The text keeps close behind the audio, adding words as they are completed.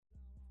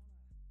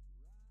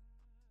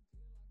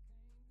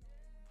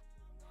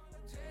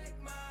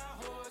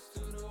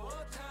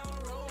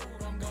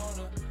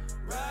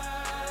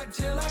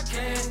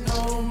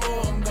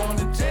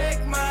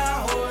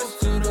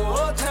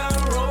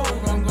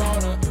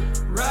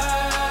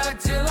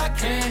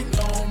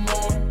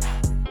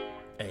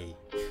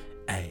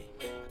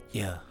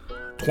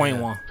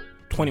21,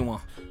 21,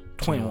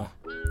 21.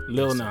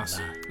 Lil Nas,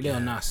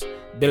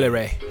 Billy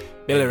Ray.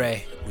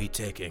 We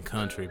taking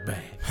country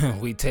back.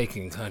 We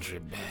taking country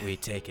back. We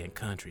taking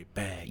country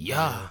back.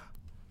 Yeah.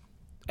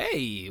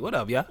 Hey, what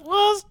up, y'all?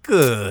 What's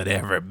good,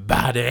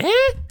 everybody?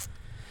 And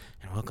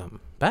welcome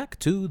back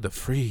to the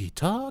Free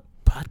Talk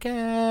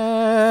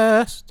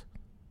Podcast.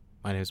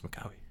 My name is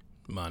Makawi.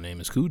 My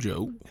name is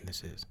Cujo. And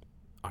this is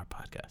our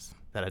podcast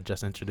that I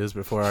just introduced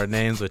before our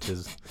names, which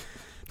is,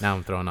 now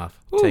I'm thrown off.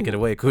 Ooh. Take it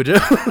away, Cujo.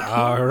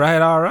 All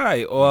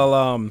right.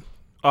 Well,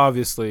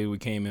 obviously we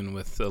came in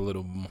with a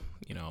little,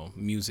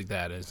 music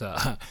that is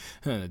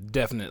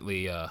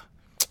definitely,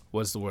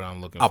 what's the word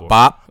I'm looking for? A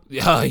bop.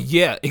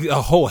 Yeah,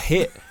 a whole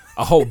hit,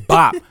 a whole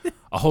bop,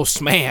 a whole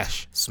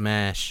smash.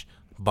 Smash,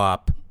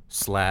 bop,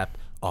 slap,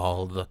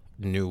 all the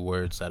new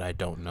words that I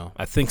don't know.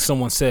 I think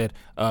someone said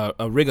a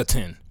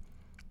rigaton.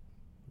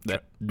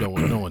 That no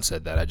one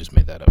said that. I just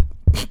made that up.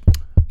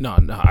 No,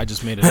 I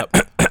just made it up.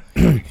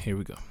 Here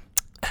we go.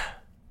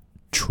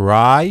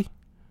 Try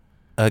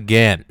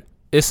again.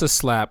 It's a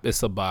slap.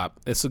 It's a bop.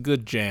 It's a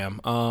good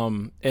jam.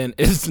 And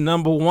it's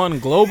number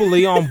one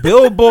globally on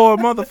Billboard,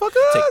 motherfucker.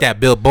 Take that,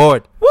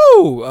 Billboard.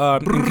 Woo!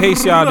 In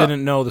case y'all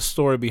didn't know the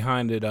story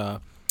behind it,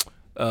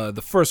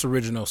 the first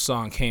original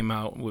song came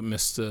out with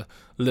Mr.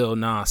 Lil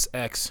Nas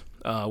X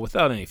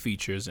without any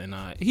features, and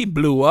he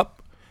blew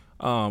up.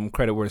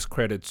 Credit where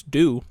credit's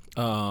due.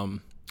 Go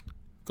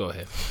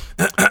ahead.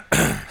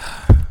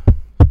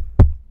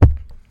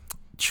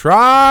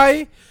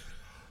 Try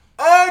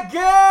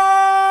again.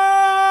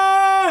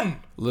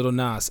 Lil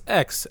Nas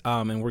X,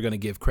 and we're gonna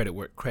give credit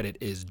where credit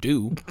is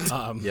due.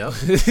 Yep.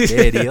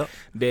 There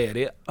it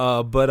is.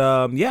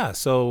 Yeah.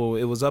 So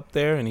it was up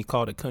there, and he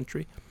called it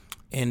country,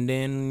 and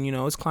then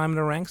it's climbing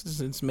the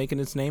ranks, it's making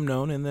its name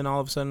known, and then all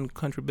of a sudden,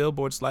 country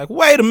Billboard's like,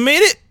 wait a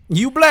minute,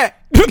 you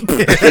black.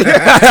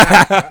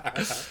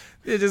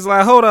 They're just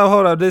like, hold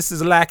up, this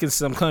is lacking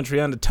some country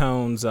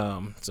undertones,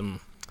 some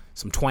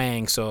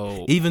twang.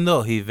 So even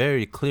though he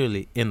very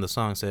clearly in the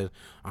song said,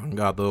 I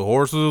got the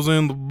horses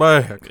in the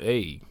back.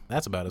 Hey,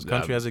 that's about as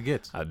country as it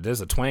gets. There's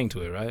a twang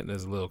to it, right?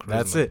 There's a little charisma.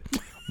 That's it.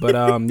 But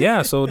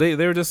yeah, so they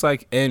were just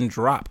like, and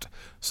dropped.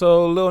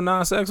 So Lil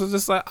Nas X was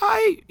just like, all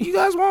right, you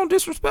guys want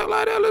disrespect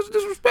like that? Let's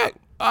disrespect.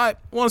 All right,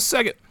 1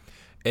 second.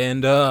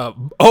 And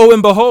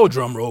and behold,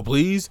 drum roll,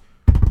 please.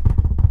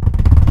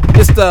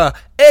 It's the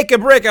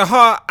aching breaking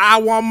heart,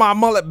 I want my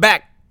mullet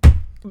back.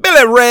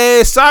 Billy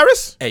Ray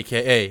Cyrus,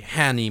 a.k.a.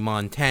 Hannah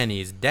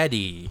Montana's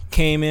daddy,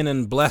 came in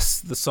and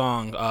blessed the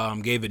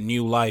song, gave it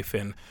new life.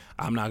 And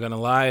I'm not going to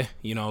lie,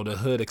 the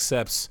hood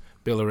accepts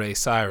Billy Ray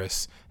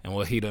Cyrus and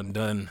what he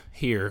done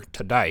here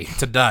today. He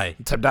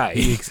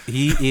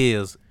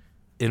is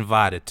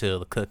invited to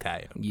the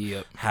cookout.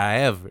 Yep.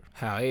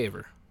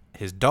 However,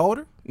 his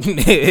daughter,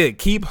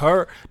 keep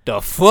her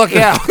the fuck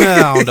out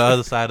on the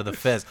other side of the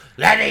fence.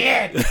 Let me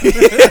in.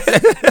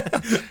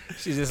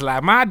 She's just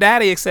like, my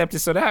daddy accepted,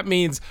 so that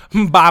means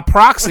by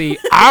proxy,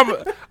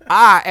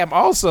 I am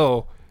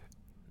also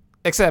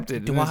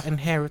accepted. Do I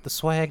inherit the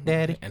swag,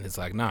 daddy? And it's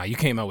like, nah, you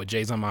came out with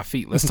J's on my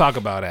feet. Let's talk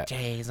about that.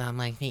 J's on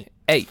my feet.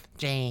 Hey.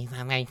 J's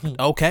on my feet.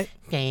 Okay.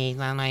 J's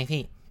on my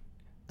feet.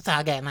 So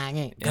I got my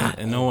feet.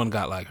 And no one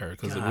got like her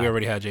because we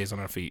already had J's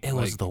on our feet. It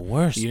was the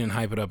worst. You didn't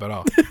hype it up at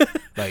all.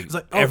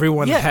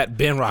 Everyone had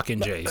been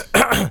rocking J's.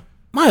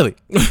 Miley.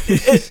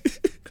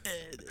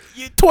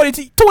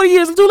 20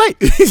 years too late.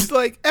 It's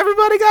like,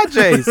 everybody got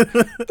J's.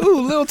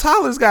 Ooh, little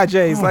toddlers got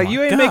J's. Oh like,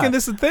 you ain't God. making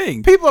this a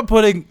thing. People are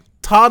putting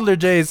toddler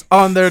J's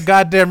on their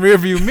goddamn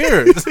rearview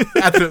mirrors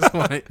at this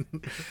point.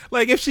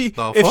 Like, if she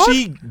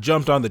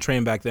jumped on the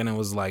train back then and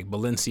was like,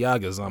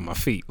 Balenciaga's on my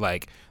feet,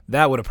 like,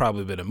 that would have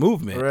probably been a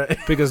movement, right?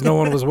 Because no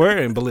one was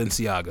wearing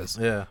Balenciagas.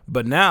 Yeah.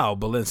 But now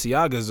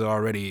Balenciagas are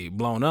already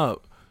blown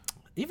up.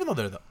 Even though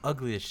they're the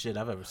ugliest shit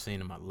I've ever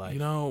seen in my life.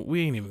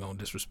 We ain't even gonna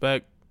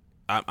disrespect.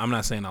 I'm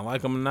not saying I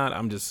like them or not.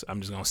 I'm just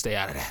gonna stay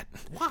out of that.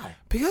 Why?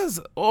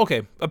 Because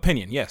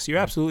opinion. Yes, you're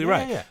absolutely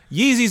right. Yeah.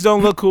 Yeezys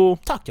don't look cool.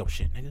 Talk your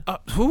shit,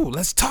 nigga.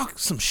 Let's talk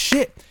some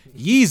shit.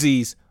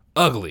 Yeezys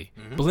ugly.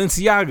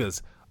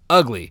 Balenciagas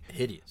ugly.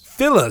 Hideous.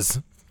 Fillers.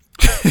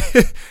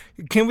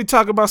 Can we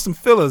talk about some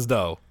fillers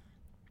though?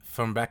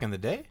 From back in the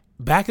day?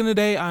 Back in the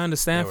day, I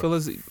understand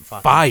fillers.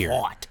 Fire.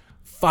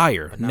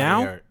 Fire.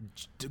 Now they're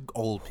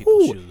old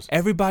people's shoes.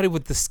 Everybody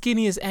with the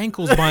skinniest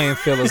ankles buying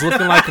fillers,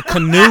 looking like a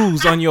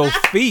canoes on your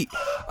feet.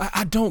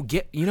 I don't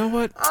get. You know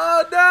what?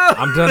 Oh no!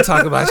 I'm done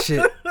talking about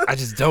shit. I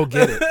just don't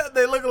get it.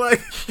 They look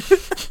like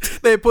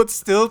they put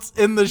stilts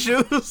in the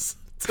shoes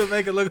to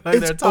make it look like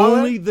they're taller.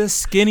 Only the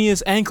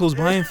skinniest ankles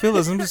buying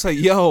fillers. I'm just like,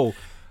 yo.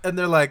 And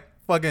they're like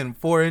fucking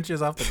 4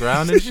 inches off the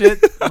ground and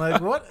shit. Like,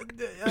 what?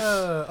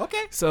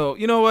 Okay. So,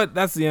 you know what?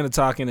 That's the end of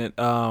talking it.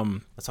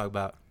 Let's talk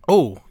about.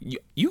 Oh,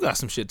 you got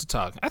some shit to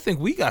talk. I think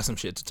we got some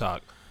shit to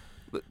talk.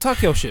 Talk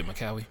your shit,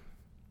 Makawi.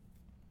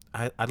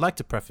 I'd like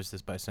to preface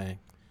this by saying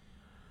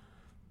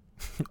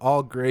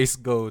all grace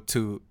go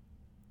to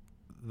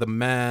the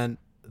man,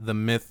 the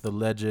myth, the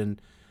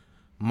legend,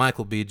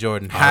 Michael B.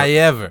 Jordan.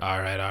 However.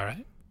 All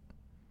right.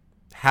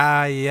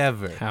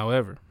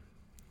 However.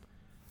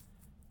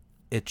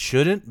 it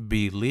shouldn't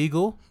be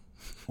legal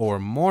or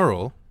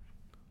moral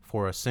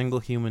for a single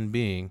human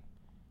being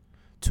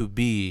to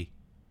be.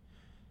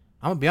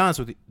 I'm gonna be honest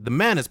with you. The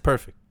man is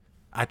perfect.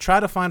 I try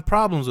to find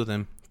problems with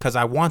him because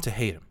I want to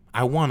hate him.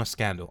 I want a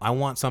scandal. I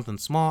want something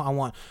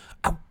small.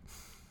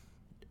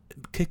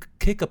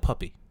 Kick a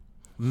puppy.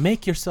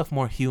 Make yourself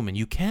more human.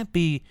 You can't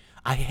be.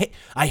 I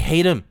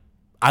hate him.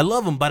 I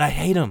love him, but I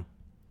hate him.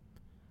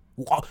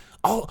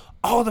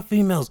 All the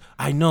females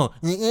I know.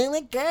 Oh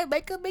my God,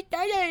 Michael B.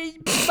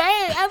 Jordan is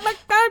bad. Oh my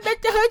God,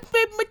 that's the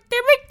husband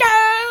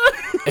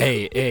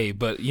material. Hey,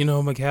 but you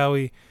know,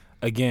 McCowie,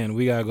 again,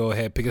 we gotta go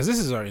ahead because this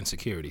is our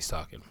insecurities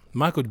talking.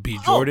 Michael B.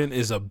 Jordan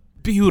is a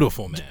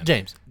beautiful man.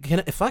 James,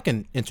 if I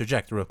can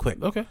interject real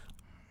quick. Okay.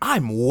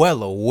 I'm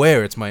well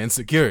aware it's my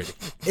insecurity.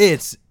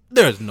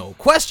 There's no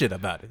question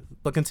about it.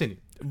 But continue.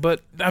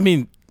 But I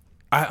mean,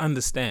 I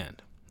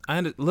understand.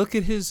 Look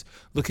at his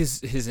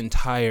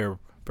entire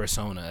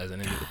persona as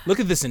an individual. Look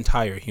at this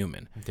entire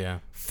human. Yeah.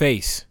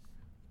 Face,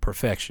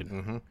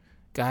 perfection.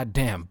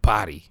 Goddamn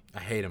body. I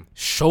hate him.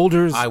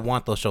 Shoulders. I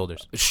want those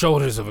shoulders.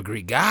 Shoulders of a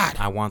Greek god.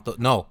 I want of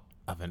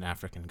an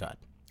African god.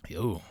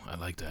 Ooh, I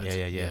like that.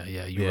 Yeah.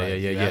 You're right.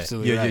 You're Yeah.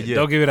 absolutely right. Yeah.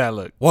 Don't give me that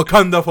look.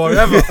 Wakanda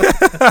forever.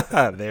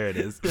 There it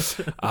is.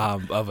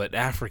 Of an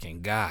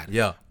African god.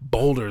 Yeah.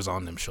 Boulders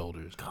on them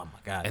shoulders. Oh my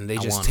God. And they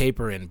just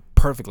taper in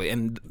perfectly.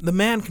 And the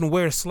man can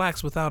wear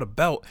slacks without a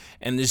belt,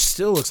 and it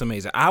still looks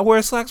amazing. I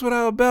wear slacks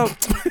without a belt,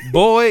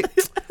 boy.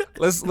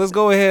 Let's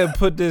go ahead and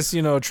put this,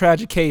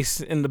 tragic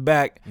case in the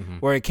back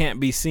where it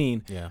can't be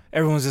seen. Yeah.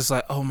 Everyone's just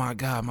like, oh my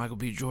God, Michael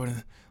B.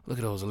 Jordan, look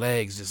at those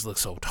legs, just look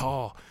so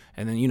tall.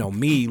 And then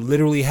me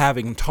literally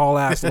having tall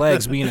ass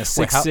legs, being a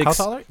 6'6". How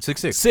tall are you?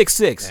 6'6".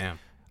 6'6". Damn.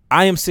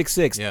 I am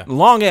 6'6". Yeah.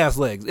 Long ass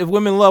legs. If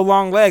women love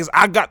long legs,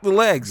 I got the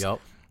legs.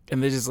 Yup.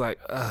 And they're just like,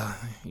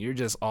 you're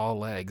just all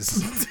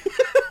legs.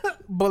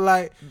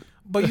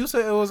 But you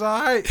said it was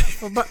all right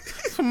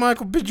for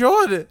Michael B.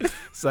 Jordan.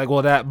 It's like,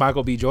 well, that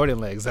Michael B. Jordan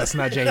legs, that's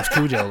not James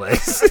Cujo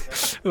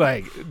legs.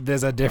 Like,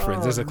 there's a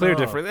difference. There's a clear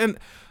difference.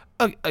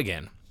 And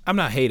again, I'm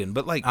not hating,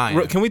 but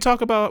can we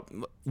talk about,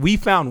 we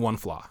found one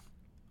flaw.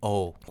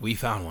 Oh. We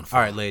found one flaw.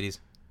 All right, ladies.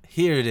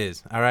 Here it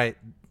is. All right.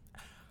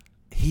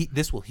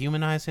 This will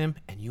humanize him,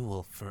 and you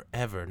will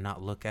forever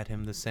not look at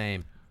him the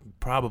same.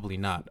 Probably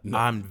not. No,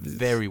 I'm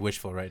very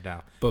wishful right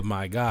now. But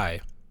my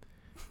guy,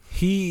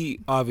 he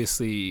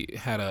obviously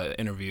had an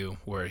interview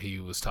where he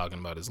was talking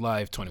about his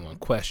life, 21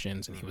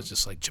 questions, and he was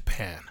just like,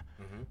 Japan.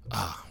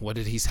 How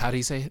did he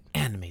say it?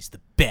 Anime's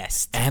the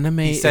best.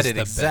 He said it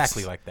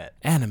exactly like that.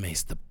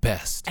 Anime's the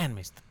best.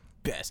 Anime's the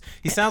best.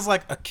 He sounds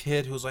like a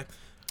kid who's like,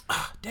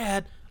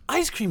 Dad,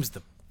 ice cream's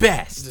the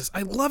best.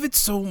 I love it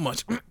so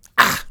much.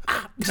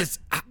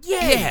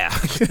 Yeah.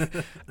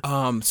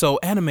 So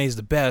anime's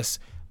the best.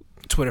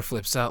 Twitter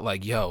flips out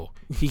like, yo,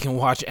 he can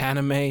watch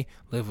anime,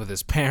 live with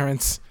his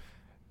parents,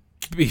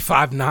 be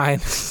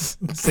 5'9",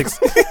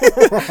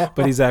 6,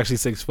 but he's actually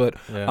 6 foot.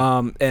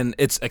 Yeah. And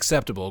it's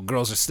acceptable.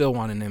 Girls are still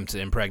wanting him to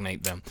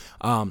impregnate them.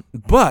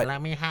 But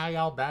Let me have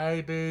your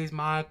babies,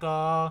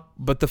 Michael.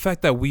 But the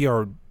fact that we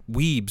are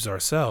weebs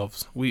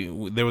ourselves,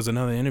 there was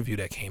another interview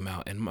that came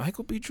out, and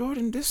Michael B.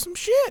 Jordan did some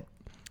shit.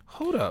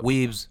 Hold up.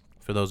 Weebs,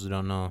 for those who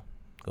don't know,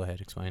 go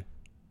ahead, explain.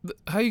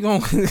 How you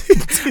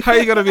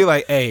gonna be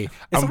like, hey,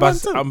 I'm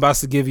about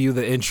to give you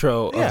the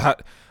intro of how,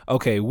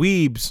 okay,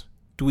 weebs,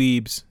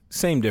 dweebs,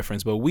 same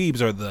difference, but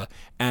weebs are the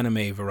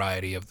anime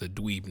variety of the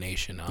dweeb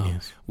nation.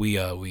 Yes. We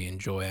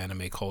enjoy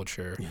anime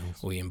culture.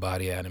 Yes. We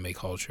embody anime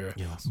culture.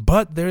 Yes.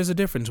 But there's a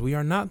difference. We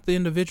are not the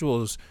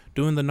individuals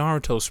doing the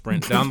Naruto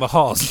sprint down the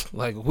halls.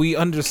 Like, we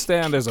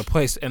understand there's a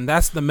place, and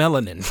that's the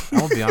melanin. I'm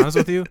gonna be honest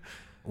with you.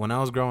 When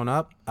I was growing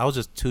up, I was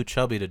just too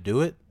chubby to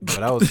do it,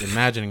 but I was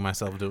imagining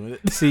myself doing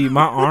it. See,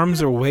 my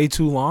arms are way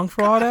too long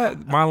for all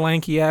that. My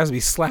lanky ass be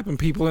slapping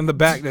people in the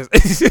back.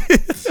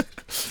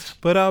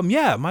 But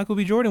yeah, Michael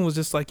B. Jordan was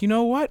just like, you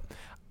know what?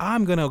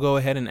 I'm gonna go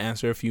ahead and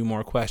answer a few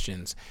more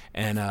questions,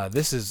 and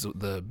this is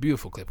the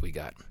beautiful clip we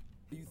got. What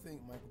do you think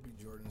Michael B.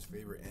 Jordan's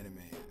favorite anime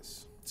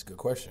is? It's a good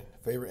question.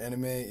 Favorite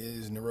anime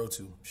is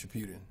Naruto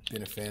Shippuden.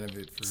 Been a fan of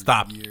it for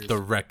Stop years. the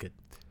record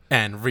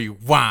and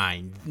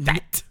rewind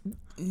that.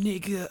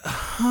 Nigga,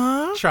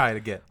 huh? Try it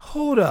again.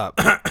 Hold up.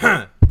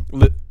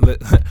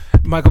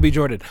 Michael B.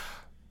 Jordan,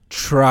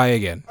 try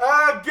again.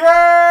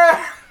 Again.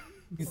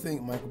 What do you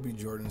think Michael B.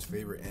 Jordan's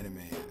favorite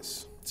anime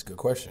is? It's a good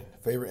question.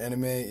 Favorite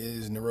anime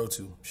is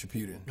Naruto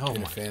Shippuden.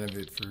 Been a fan of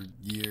it for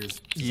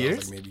years. Since I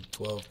was like maybe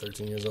 12,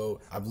 13 years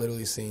old. I've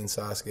literally seen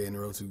Sasuke and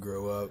Naruto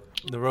grow up.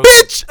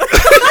 Bitch!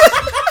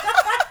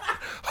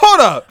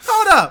 Hold up.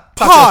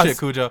 Talk Pause. your shit,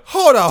 Cujo.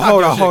 Hold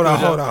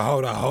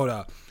Cujo.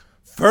 up.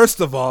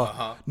 First of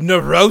all,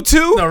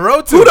 Naruto?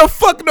 Naruto. Who the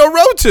fuck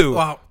Naruto?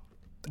 Wow.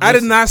 I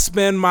did not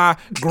spend my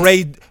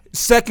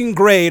second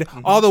grade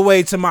all the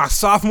way to my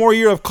sophomore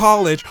year of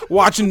college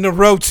watching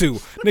Naruto.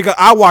 Nigga,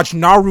 I watched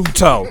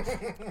Naruto.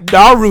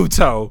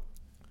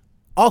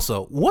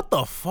 Also, what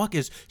the fuck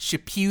is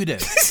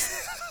Shippuden?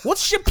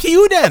 What's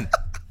Shippuden?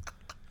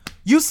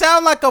 You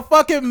sound like a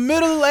fucking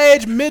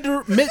middle-aged mid.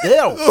 Wait,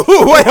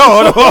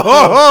 hold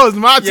on. It's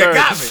my turn.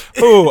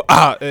 You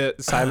got me.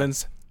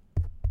 Silence.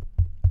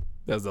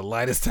 That was the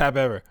lightest tap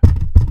ever.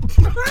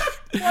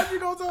 Why'd you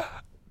go so?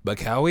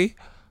 Bakawi,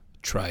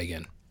 try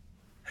again.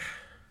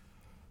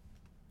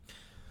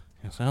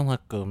 You sound like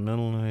a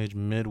middle-aged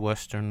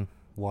Midwestern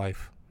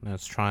wife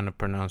that's trying to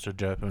pronounce a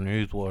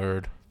Japanese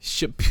word.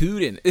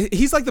 Shippuden.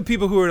 He's like the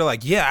people who are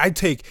like, yeah,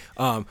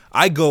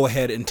 I go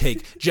ahead and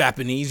take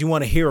Japanese. You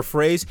want to hear a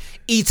phrase?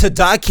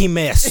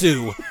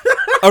 Itadakimasu.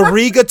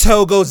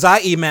 Arigato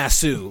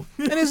gozaimasu.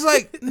 And it's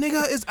like,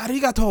 nigga, it's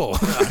arigato.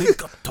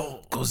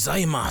 Arigato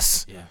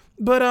gozaimasu. Yeah.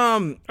 But,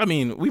 I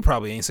mean, we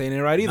probably ain't saying it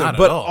right either. Not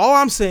but at all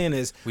I'm saying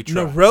is,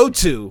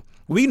 Naruto.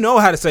 We know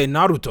how to say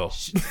Naruto.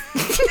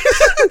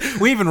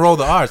 We even roll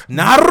the R's.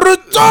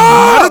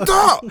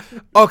 Naruto.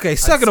 Okay,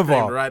 second of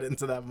all. Right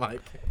into that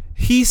mic.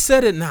 He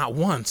said it not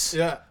once,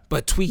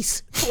 but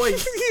twice.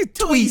 Twice.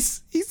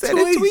 He said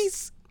it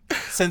twice.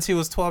 Since he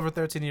was 12 or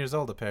 13 years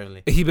old,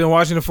 apparently. He been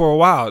watching it for a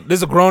while. This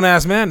is a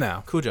grown-ass man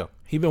now. Cujo.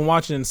 He been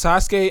watching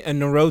Sasuke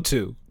and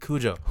Naruto.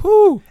 Cujo.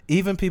 Whoo.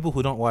 Even people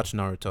who don't watch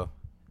Naruto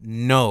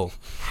know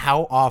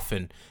how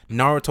often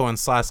Naruto and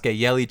Sasuke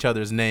yell each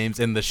other's names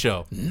in the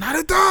show.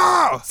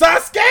 Naruto!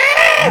 Sasuke!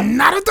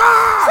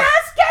 Naruto!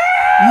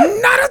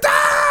 Sasuke! Naruto!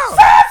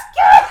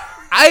 Sasuke!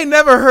 I ain't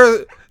never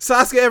heard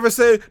Sasuke ever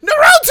say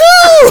Naruto.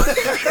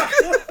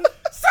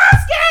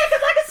 Sasuke,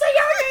 because I can say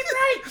your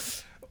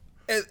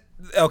name right.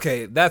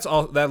 Okay, that's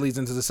all. That leads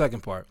into the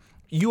second part.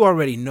 You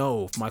already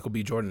know Michael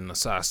B. Jordan a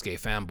Sasuke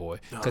fanboy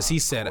because he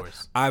said,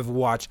 I've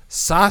watched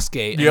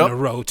Sasuke and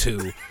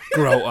Naruto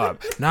grow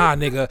up. Nah,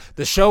 nigga,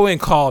 the show ain't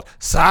called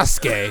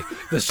Sasuke.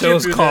 The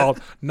show's called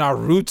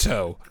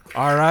Naruto.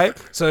 All right?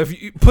 So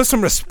if you put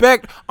some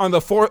respect on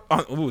the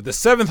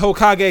seventh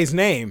Hokage's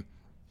name.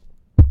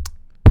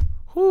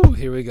 Whew,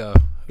 here we go.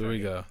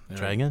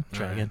 Try again.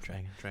 Try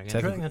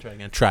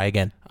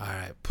again. All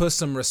right. Put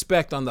some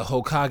respect on the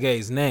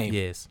Hokage's name.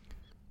 Yes.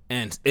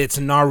 And it's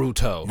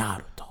Naruto.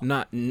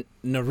 Not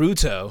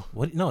Naruto.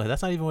 What? No,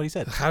 that's not even what he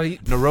said. How do you?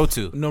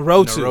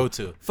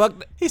 Naruto.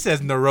 Fuck. He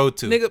says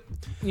Naruto. Nigga,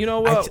 you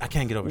know what? I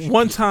can't get over shit.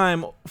 One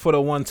time for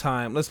the one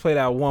time. Let's play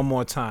that one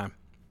more time.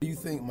 What do you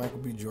think Michael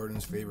B.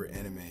 Jordan's favorite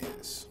anime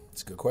is?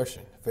 It's a good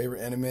question.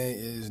 Favorite anime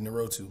is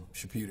Naruto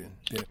Shippuden.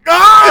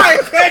 I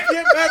can't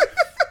get back.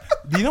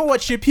 Do you know what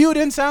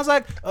Shippuden sounds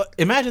like?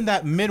 Imagine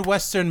that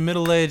Midwestern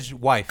middle-aged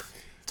wife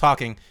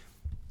talking.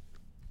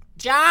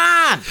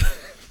 John,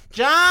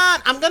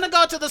 I'm gonna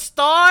go to the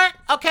store,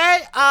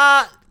 okay?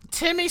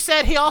 Timmy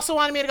said he also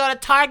wanted me to go to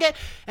Target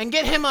and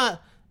get him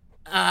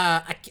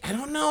I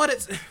don't know what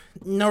it's,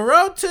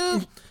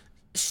 Naruto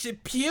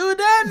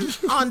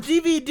Shippuden on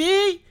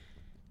DVD.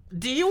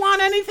 Do you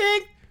want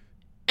anything?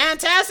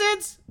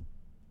 Antacids?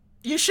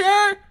 You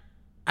sure?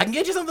 I can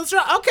get you something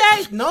strong.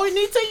 Okay, no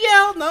need to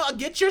yell. No,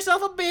 get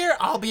yourself a beer.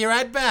 I'll be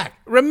right back.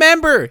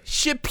 Remember,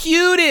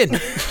 Shippuden.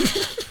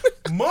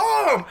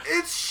 Mom,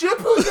 it's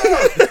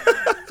Shippuden.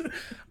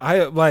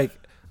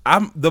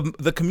 I'm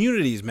the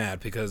community's mad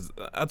because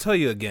I'll tell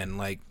you again,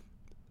 like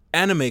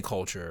anime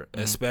culture,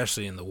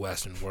 especially in the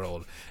Western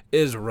world,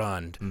 is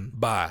run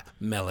by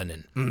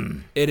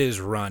melanin. It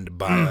is run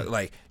by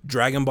like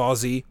Dragon Ball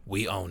Z.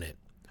 We own it.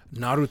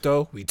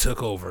 Naruto, we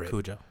took over it.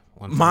 Cujo.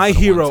 My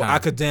Hero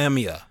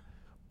Academia.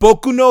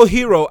 Boku no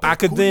Hero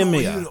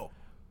Academia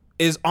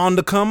is on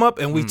the come up,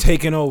 and we've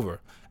taken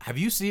over. Have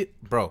you seen it?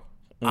 Bro,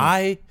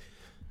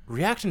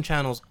 reaction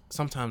channels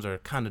sometimes are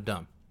kind of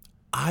dumb.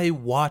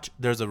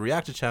 There's a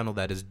reaction channel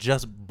that is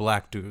just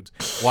black dudes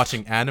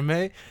watching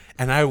anime,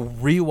 and I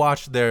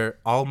rewatched their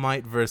All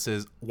Might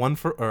versus All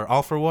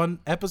for One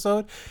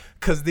episode,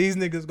 because these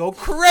niggas go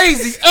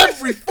crazy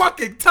every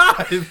fucking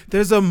time.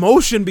 There's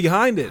emotion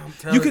behind it.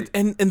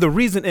 And the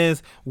reason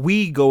is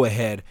we go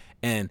ahead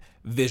and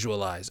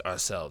visualize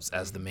ourselves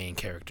as the main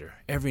character.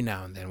 Every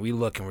now and then we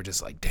look and we're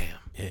just like, damn,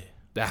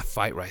 that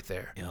fight right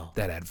there,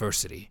 that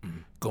adversity,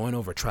 going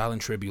over trial and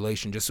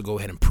tribulation just to go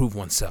ahead and prove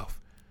oneself.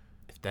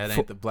 If that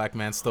ain't the black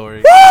man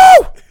story.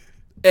 Woo!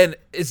 And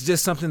it's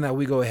just something that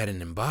we go ahead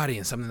and embody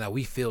and something that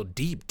we feel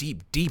deep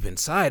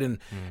inside.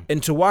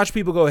 And to watch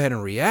people go ahead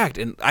and react,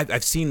 and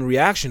I've seen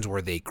reactions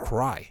where they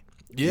cry.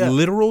 Yeah.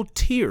 Literal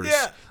tears.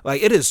 Yeah.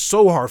 Like, it is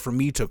so hard for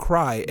me to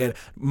cry. And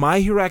My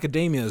Hero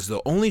Academia is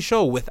the only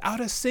show without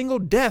a single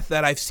death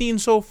that I've seen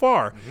so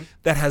far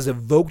that has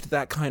evoked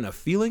that kind of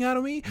feeling out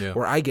of me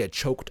where I get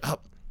choked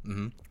up.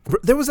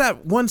 There was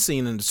that one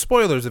scene, and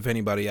spoilers if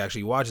anybody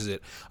actually watches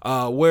it,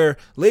 where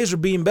Laser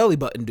Beam Belly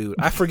Button dude,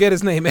 I forget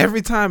his name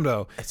every time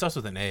though. It starts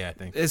with an A, I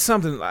think. It's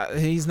something,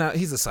 he's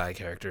a side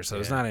character, so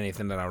it's not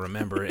anything that I'll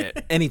remember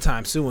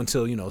anytime soon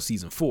until,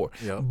 season 4.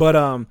 Yep.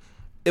 But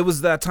it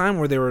was that time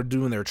where they were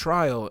doing their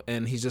trial,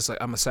 and he's just like,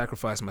 I'm gonna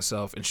sacrifice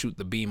myself and shoot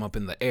the beam up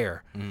in the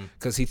air,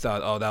 because he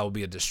thought, oh, that would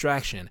be a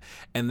distraction.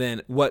 And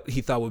then what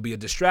he thought would be a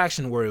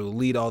distraction, where it would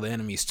lead all the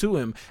enemies to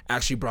him,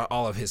 actually brought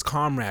all of his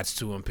comrades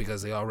to him,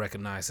 because they all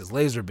recognized his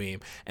laser beam,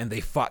 and they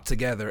fought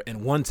together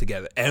and won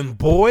together. And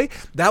boy,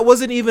 that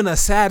wasn't even a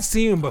sad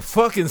scene, but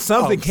fucking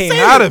something came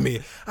out of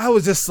me. I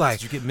was just like,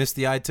 Did you get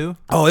misty-eyed too?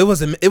 oh, it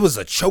was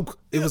a choke.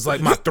 It was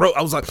like my throat.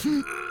 I was like,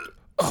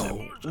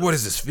 oh, what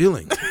is this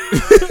feeling?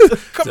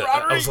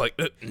 Camaraderie. I was like,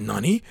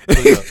 nani?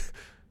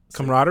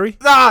 Camaraderie?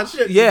 Ah,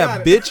 shit.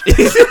 Yeah, bitch.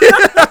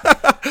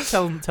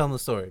 Tell them the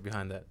story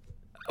behind that.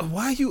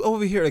 Why are you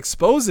over here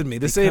exposing me?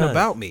 This ain't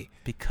about me.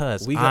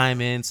 Because We got-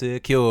 I'm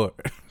insecure.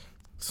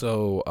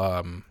 So,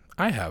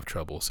 I have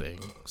trouble saying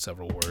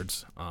several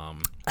words.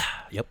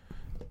 Yep.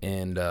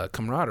 And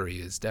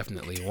camaraderie is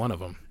definitely one of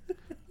them.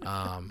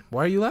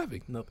 Why are you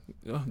laughing? Nope.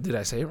 Oh, did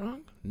I say it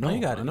wrong? No,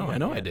 you got it. No, You I got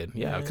know it. I did.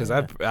 Yeah, Yeah, yeah, because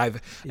yeah.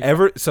 I've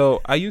ever. So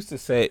I used to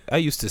say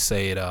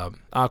it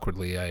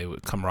awkwardly. I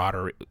would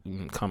camaraderie,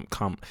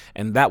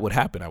 and that would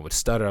happen. I would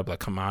stutter up like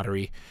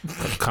camaraderie,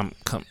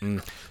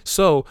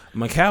 So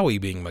Macaulay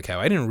being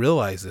Macaulay, I didn't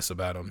realize this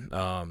about him,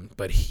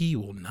 but he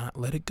will not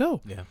let it go.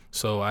 Yeah.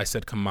 So I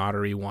said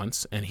camaraderie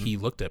once, and he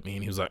looked at me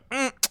and he was like,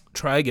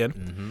 try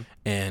again.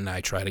 And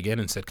I tried again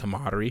and said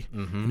camaraderie.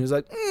 And he was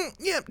like,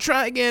 yeah,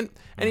 try again.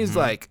 And he's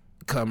like,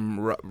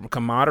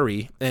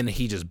 camaraderie. And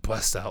he just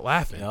busts out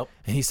laughing. Yep.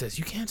 And he says,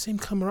 you can't say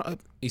camaraderie.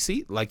 You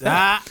see, like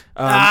that.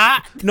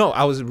 No,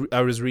 I was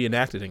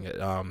reenacting it.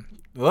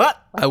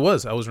 What? I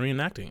was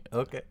reenacting it.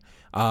 Okay.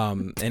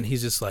 And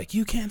he's just like,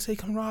 you can't say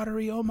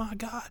camaraderie. Oh my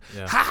God.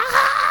 Yeah. Ha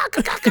ha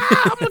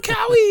ha. I'm a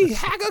cowie.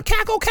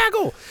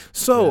 Cackle.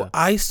 So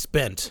I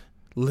spent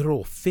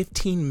literal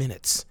 15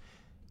 minutes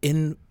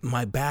in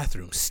my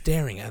bathroom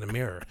staring at a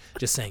mirror,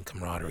 just saying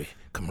camaraderie,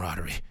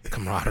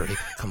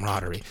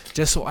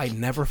 just so I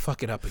never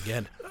fuck it up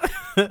again.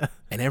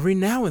 And every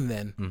now and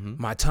then,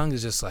 my tongue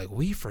is just like,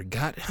 we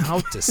forgot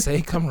how to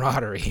say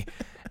camaraderie.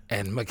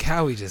 And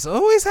Macaulay just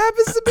always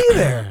happens to be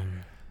there.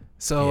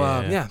 So,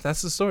 yeah,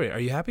 that's the story. Are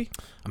you happy?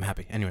 I'm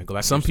happy. Anyway, go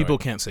back Some to your people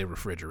story. can't say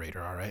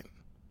refrigerator, all right?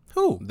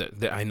 Who?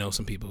 I know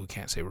some people who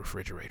can't say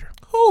refrigerator.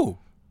 Who?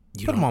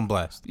 You Put them don't- on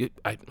blast.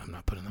 I'm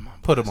not putting them on.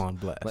 Put them on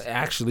blast.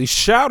 Actually,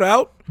 shout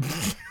out.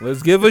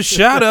 Let's give a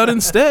shout out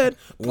instead.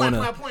 One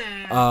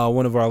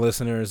of our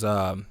listeners,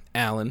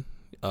 Alan.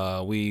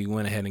 We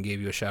went ahead and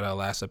gave you a shout out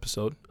last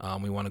episode.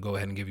 We want to go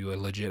ahead and give you a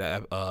legit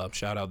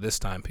shout out this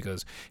time,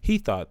 because he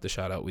thought the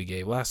shout out we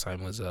gave last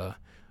time was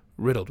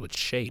riddled with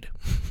shade.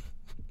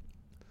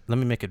 Let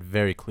me make it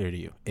very clear to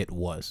you. It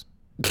was.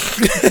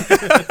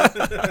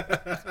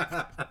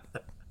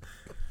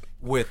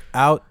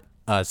 Without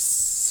a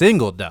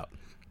single doubt.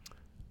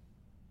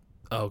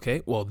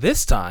 Okay, well,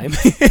 this time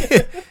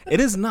it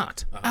is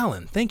not.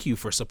 Alan, thank you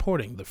for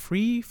supporting the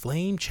Free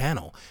Flame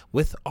channel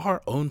with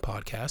our own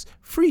podcast,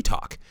 Free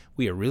Talk.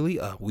 We are really,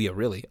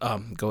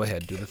 go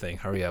ahead, do the thing.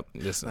 Hurry up.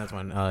 That's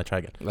one. Try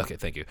again. Okay,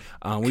 thank you.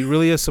 We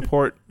really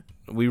support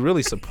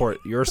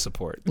your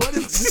support. What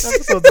is this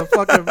episode's a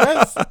fucking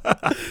mess?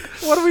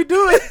 What are we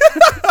doing?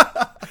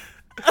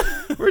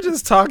 We're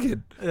just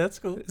talking. That's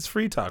cool. It's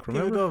Free Talk, Here we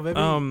remember?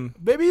 go,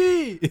 baby.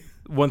 Baby.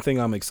 One thing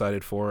I'm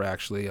excited for,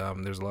 actually,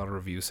 there's a lot of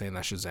reviews saying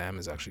that Shazam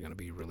is actually going to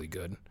be really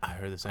good. I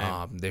heard the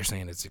same. They're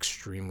saying it's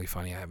extremely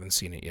funny. I haven't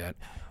seen it yet.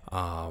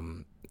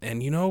 And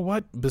you know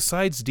what?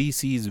 Besides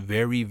DC's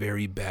very,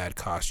 very bad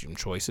costume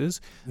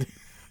choices,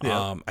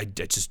 I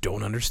just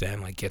don't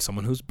understand. Like, get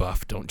someone who's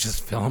buff. Don't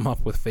just fill him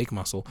up with fake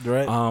muscle.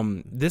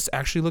 Right. This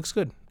actually looks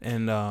good.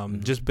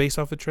 And just based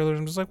off the trailers,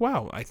 I'm just like,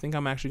 wow, I think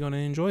I'm actually going to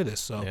enjoy this.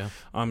 So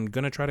I'm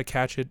going to try to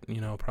catch it,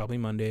 probably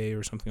Monday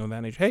or something of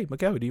that nature. Hey,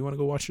 Macaulay, do you want to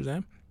go watch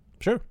Shazam?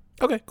 Sure.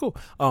 Okay, cool.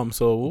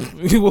 So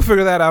we'll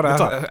figure that out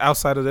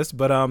outside of this.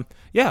 But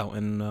yeah,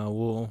 and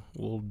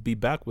we'll be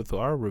back with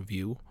our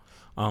review.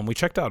 We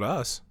checked out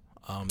Us.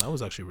 That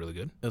was actually really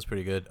good. It was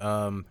pretty good.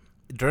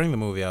 During the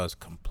movie, I was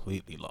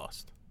completely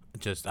lost.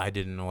 I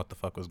didn't know what the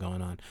fuck was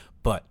going on.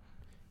 But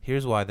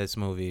here's why this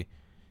movie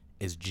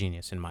is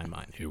genius in my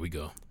mind. Here we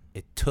go.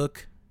 It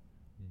took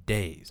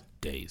days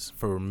Days,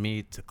 for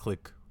me to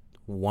click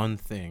one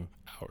thing.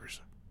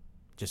 hours.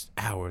 Just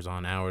hours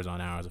on hours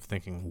on hours of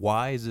thinking,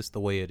 why is this the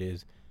way it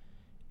is?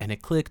 And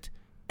it clicked,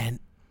 and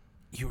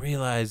you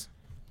realize,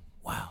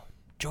 wow,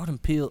 Jordan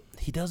Peele,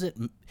 he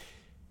doesn't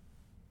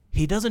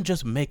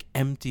just make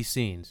empty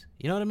scenes.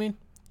 You know what I mean?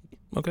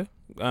 Okay.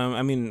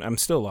 I mean, I'm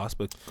still lost,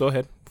 but go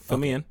ahead. Fill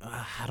me in.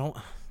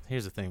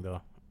 Here's the thing,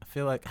 though. I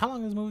feel like, how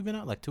long has this movie been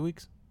out? Like 2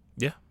 weeks?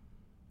 Yeah.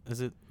 Is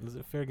it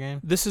a fair game?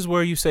 This is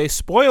where you say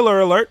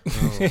spoiler alert.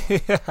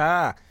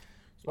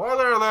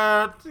 Spoiler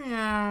alert!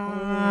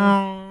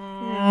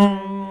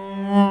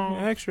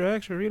 Extra,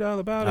 read all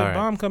about it. All right.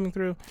 Bomb coming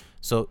through.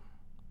 So,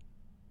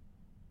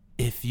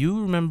 if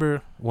you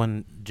remember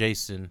when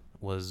Jason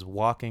was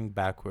walking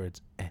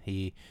backwards,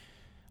 and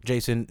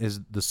Jason is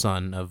the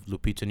son of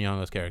Lupita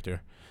Nyong'o's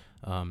character,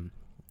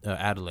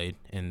 Adelaide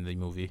in the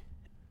movie.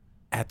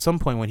 At some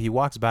point, when he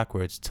walks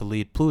backwards to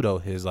lead Pluto,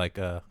 his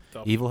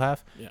evil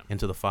half,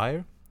 into the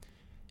fire,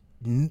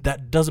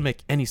 that doesn't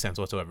make any sense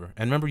whatsoever.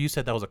 And remember, you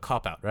said that was a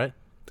cop out, right?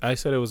 I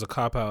said it was a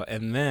cop out,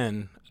 and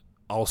then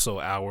also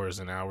hours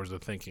and hours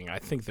of thinking. I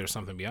think there's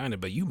something behind it,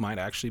 but you might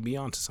actually be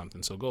onto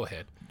something. So go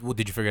ahead. Well,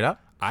 did you figure it out?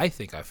 I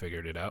think I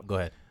figured it out. Go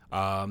ahead.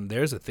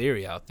 There's a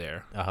theory out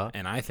there,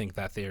 and I think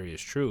that theory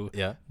is true.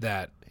 Yeah.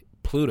 That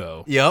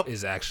Pluto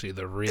is actually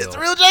the real. It's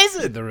the real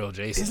Jason. The real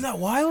Jason. Isn't that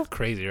wild?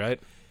 Crazy, right?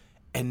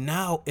 And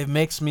now it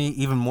makes me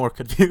even more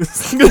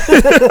confused.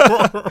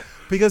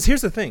 Because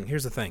here's the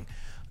thing.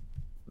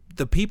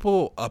 The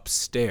people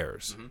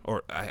upstairs,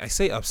 or I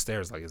say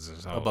upstairs like it's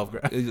above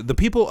ground. The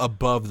people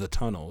above the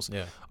tunnels,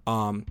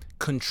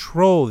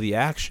 control the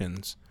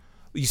actions.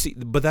 You see,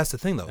 but that's the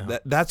thing though.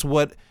 That's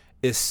what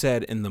is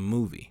said in the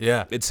movie.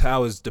 Yeah, it's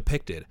how it's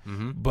depicted.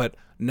 But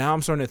now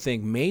I'm starting to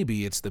think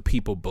maybe it's the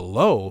people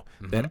below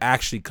that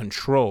actually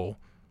control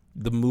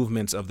the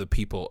movements of the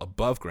people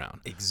above ground.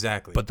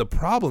 Exactly. But the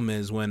problem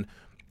is when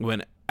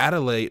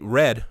Adelaide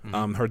Red,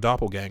 her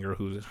doppelganger,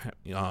 who's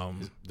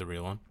the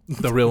real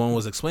one,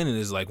 was explaining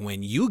is like,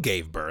 when you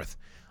gave birth,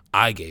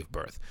 I gave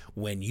birth.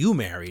 When you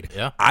married,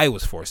 I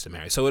was forced to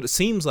marry. So it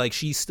seems like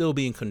she's still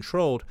being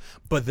controlled,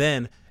 but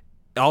then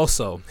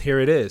also, here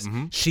it is.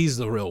 She's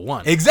the real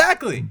one.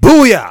 Exactly.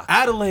 Booyah!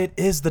 Adelaide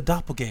is the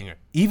doppelganger.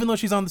 Even though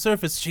she's on the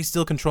surface, she's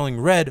still controlling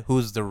Red,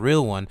 who's the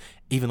real one,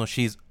 even though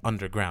she's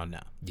underground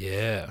now.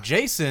 Yeah.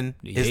 Jason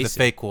is the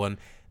fake one.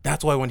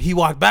 That's why when he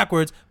walked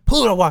backwards,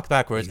 Pluto walked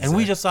backwards. Exactly. And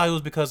we just saw it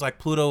was because like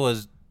Pluto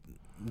was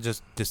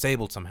just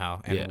disabled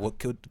somehow and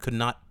could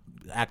not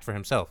act for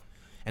himself.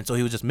 And so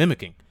he was just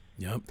mimicking.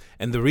 Yep.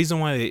 And the reason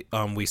why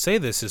we say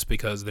this is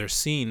because there's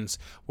scenes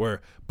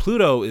where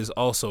Pluto is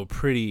also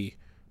pretty...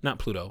 Not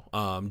Pluto.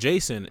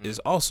 Jason is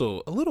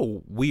also a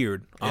little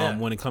weird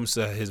when it comes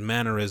to his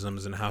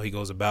mannerisms and how he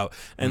goes about.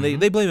 And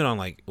they blame it on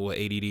like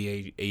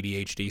ADD,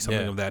 ADHD,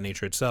 something of that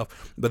nature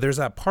itself. But there's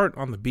that part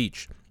on the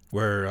beach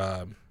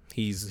where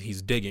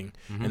he's digging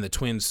and the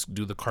twins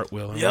do the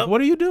cartwheel. And like, what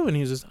are you doing?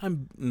 He's just,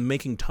 I'm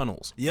making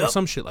tunnels or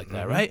some shit like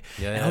that, right?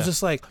 Yeah, and I was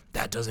just like,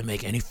 that doesn't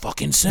make any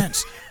fucking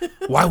sense.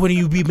 Why wouldn't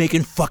you be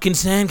making fucking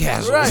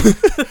sandcastles?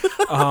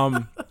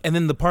 Right. And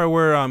then the part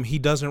where he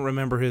doesn't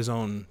remember his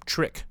own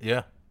trick.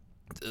 Yeah.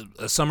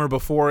 A summer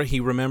before he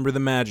remembered the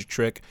magic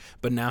trick,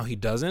 but now he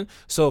doesn't.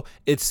 So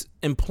it's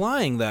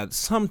implying that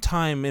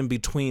sometime in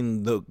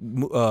between the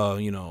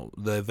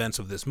the events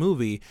of this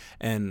movie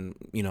and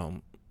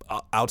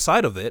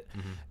outside of it,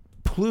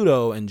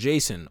 Pluto and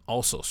Jason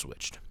also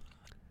switched.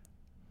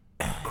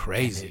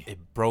 Crazy.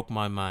 It broke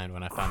my mind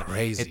when I found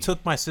it. It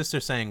took my sister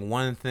saying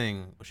one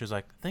thing. She was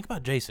like, "Think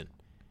about Jason."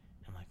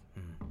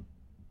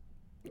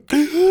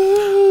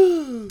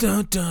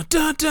 Dun, dun,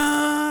 dun,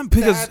 dun,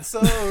 because that's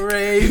so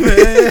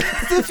Raven.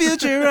 The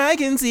future I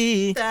can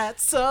see.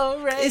 That's so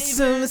Raven. It's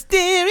so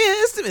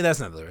mysterious to me. That's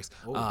not the lyrics.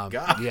 Oh,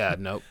 God. Yeah,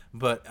 nope.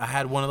 But I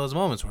had one of those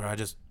moments where I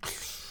just...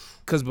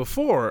 Because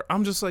before,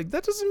 I'm just like,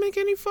 that doesn't make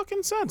any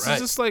fucking sense. Right.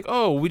 It's just like,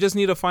 oh, we just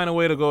need to find a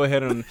way to go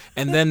ahead and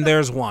then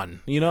there's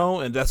one,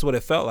 And that's what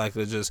it felt like.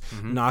 They're just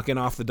knocking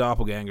off the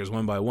doppelgangers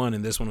one by one.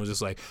 And this one was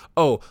just like,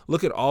 oh,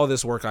 look at all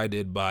this work I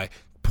did by...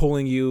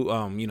 pulling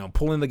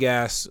pulling the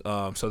gas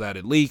so that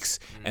it leaks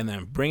and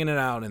then bringing it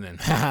out and then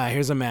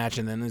here's a match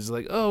and then it's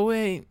like, oh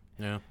wait,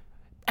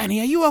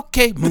 Annie, are you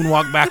okay?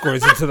 Moonwalk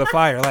backwards into the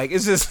fire. Like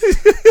it's just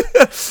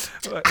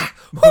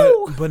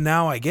but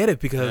now I get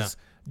it because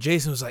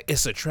Jason was like,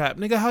 it's a trap.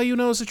 Nigga, how you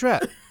know it's a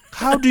trap?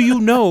 How do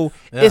you know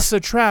it's a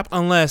trap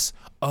unless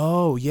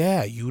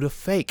you the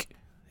fake?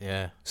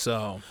 Yeah.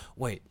 So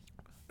wait,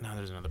 now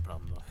there's another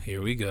problem though.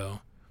 Here we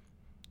go.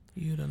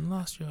 You done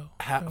lost your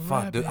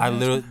fuck, dude. I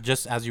literally,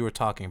 just as you were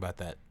talking about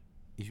that,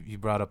 you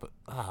brought up,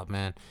 oh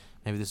man,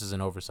 maybe this is an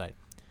oversight.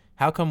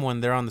 How come when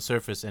they're on the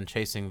surface and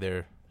chasing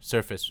their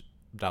surface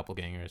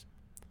doppelgangers,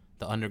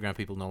 the underground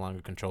people no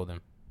longer control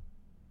them?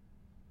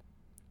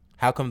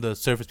 How come the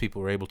surface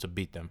people were able to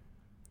beat them?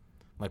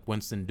 Like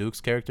Winston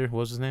Duke's character, what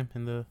was his name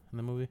in the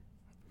movie?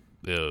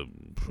 So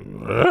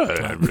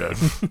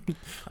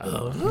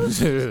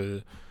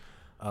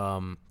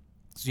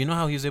you know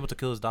how he was able to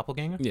kill his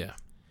doppelganger? Yeah.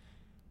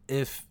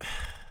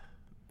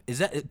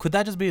 Could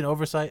that just be an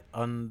oversight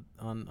on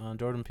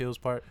Jordan Peele's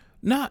part?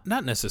 Not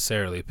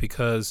necessarily,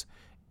 because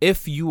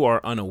if you are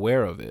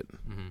unaware of it,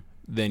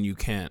 then you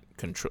can't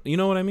control. You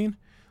know what I mean?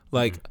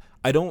 Like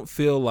I don't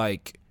feel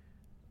like,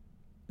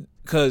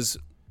 because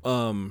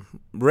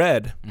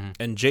Red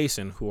and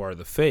Jason, who are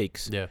the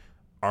fakes,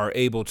 are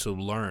able to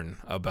learn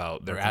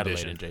about their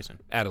condition.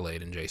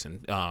 Adelaide and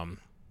Jason.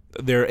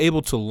 They're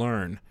able to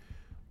learn.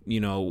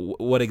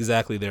 What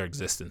exactly their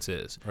existence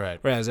is. Right.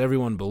 Whereas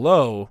everyone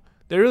below,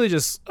 they're really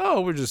just,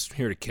 we're just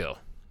here to kill.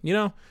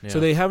 So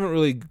they haven't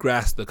really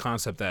grasped the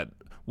concept that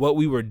what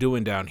we were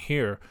doing down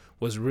here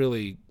was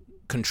really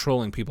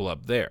controlling people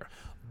up there.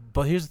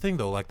 But here's the thing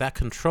though, like that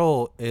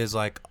control is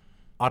like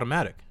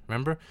automatic.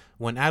 Remember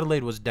when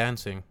Adelaide was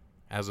dancing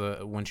as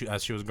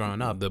she was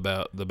growing up, the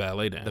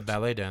ballet dance. The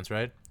ballet dance,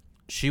 right?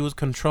 She was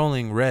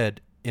controlling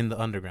Red in the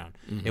underground.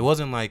 It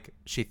wasn't like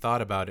she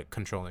thought about it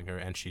controlling her,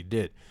 and she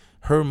did.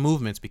 Her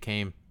movements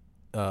became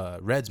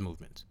Red's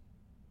movements.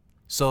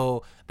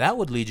 So that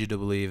would lead you to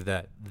believe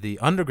that the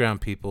underground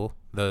people,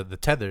 the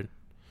tethered,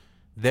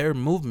 their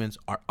movements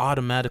are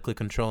automatically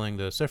controlling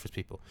the surface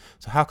people.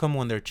 So how come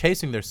when they're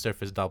chasing their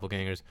surface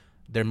doppelgangers,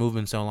 their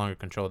movements no longer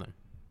control them?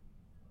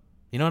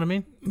 You know what I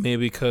mean?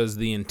 Maybe because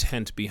the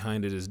intent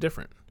behind it is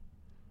different.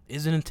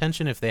 Is it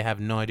intention if they have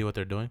no idea what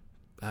they're doing?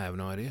 I have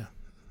no idea.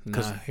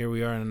 Nah, here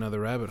we are in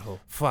another rabbit hole.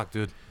 Fuck,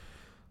 dude.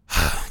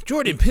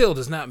 Jordan Peele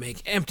does not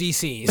make empty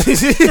scenes.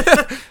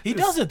 He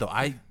doesn't, though.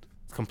 I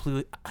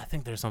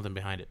think there's something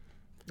behind it.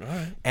 All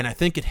right. And I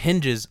think it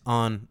hinges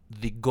on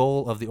the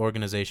goal of the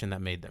organization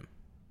that made them.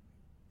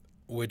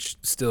 Which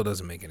still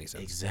doesn't make any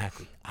sense.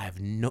 Exactly.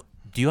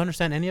 Do you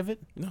understand any of it?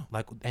 No.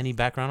 Like any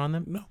background on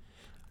them? No.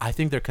 I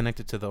think they're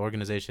connected to the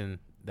organization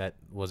that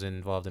was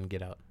involved in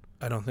Get Out.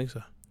 I don't think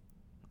so.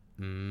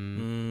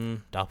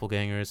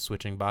 Doppelgangers,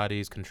 switching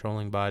bodies,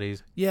 controlling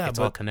bodies. Yeah, it's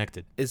but all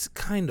connected. It's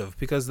kind of,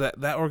 because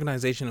that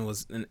organization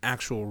was an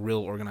actual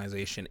real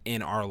organization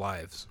in our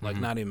lives. Like,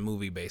 not even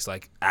movie based.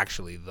 Like,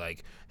 actually,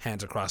 like,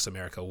 Hands Across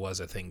America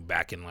was a thing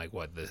back in, like,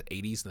 what, the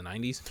 80s, the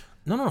 90s?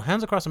 No.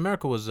 Hands Across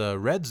America was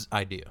Red's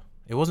idea.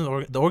 It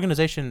wasn't the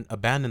organization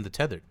abandoned the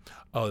tethered.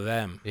 Oh,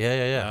 them.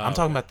 Yeah. Oh, I'm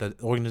talking about the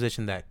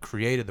organization that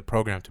created the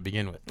program to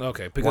begin with.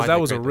 Okay, because Why'd that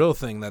they was a create real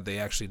thing that they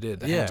actually did.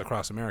 The Yeah. Hands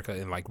Across America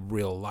in, like,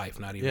 real life,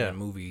 not even in a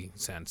movie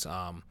sense.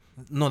 No,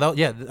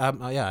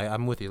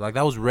 I'm with you. Like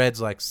that was Red's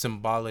like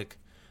symbolic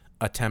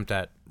attempt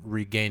at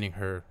regaining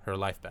her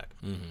life back.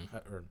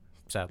 Or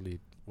sadly,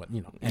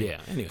 anyway.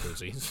 Yeah,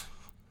 anyways.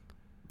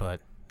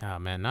 But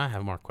man, now I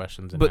have more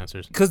questions than But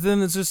answers. because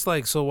then it's just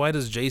like, so why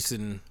does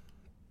Jason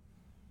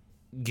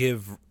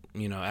give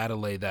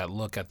Adelaide that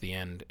look at the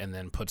end and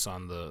then puts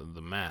on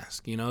the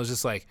mask? It's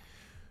just like,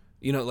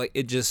 like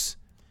it just.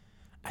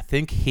 I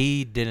think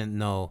he didn't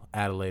know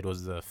Adelaide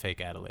was the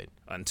fake Adelaide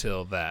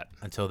until that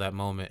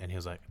moment, and he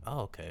was like,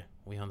 "Oh, okay,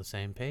 we on the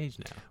same page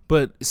now."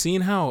 But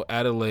seeing how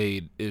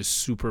Adelaide is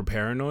super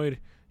paranoid,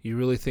 you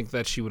really think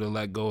that she would have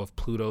let go of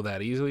Pluto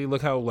that easily?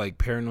 Look how like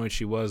paranoid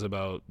she was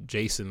about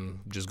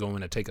Jason just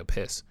going to take a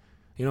piss.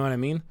 You know what I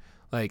mean?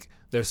 Like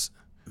there's.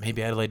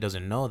 Maybe Adelaide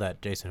doesn't know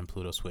that Jason and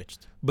Pluto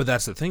switched. But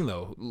that's the thing,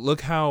 though.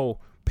 Look how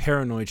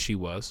paranoid she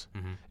was.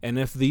 And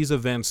if these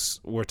events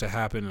were to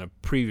happen in a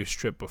previous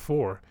trip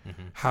before,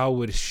 how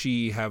would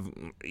she have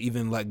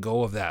even let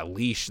go of that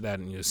leash, that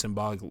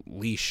symbolic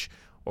leash?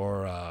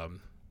 Or,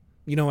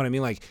 you know what I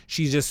mean? Like,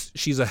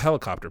 she's a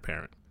helicopter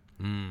parent.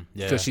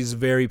 Because she's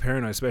very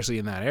paranoid, especially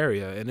in that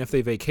area. And if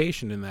they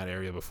vacationed in that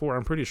area before,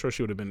 I'm pretty sure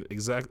she would have been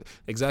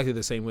exactly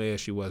the same way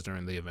as she was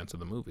during the events of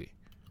the movie.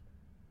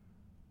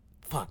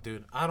 Fuck,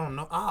 dude. I don't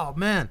know. Oh,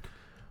 man.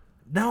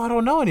 Now I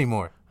don't know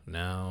anymore.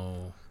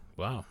 Now,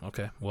 wow.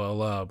 Okay.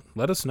 Well,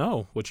 let us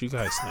know what you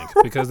guys think.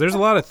 Because there's a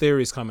lot of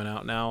theories coming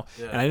out now.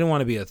 Yeah. And I didn't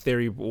want to be a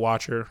theory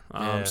watcher.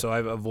 So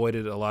I've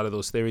avoided a lot of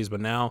those theories.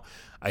 But now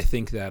I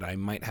think that I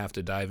might have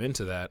to dive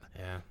into that.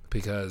 Yeah.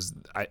 Because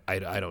I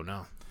don't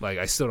know. Like,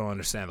 I still don't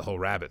understand the whole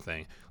rabbit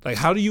thing. Like,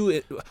 how do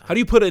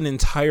you put an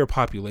entire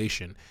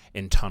population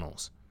in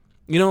tunnels?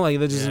 Like,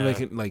 that just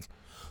make it like...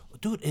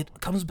 Dude, it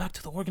comes back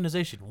to the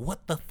organization.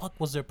 What the fuck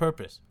was their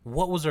purpose?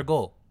 What was their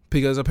goal?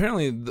 Because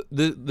apparently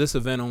this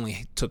event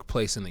only took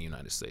place in the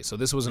United States. So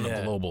this wasn't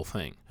a global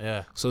thing.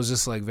 Yeah. So it's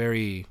just like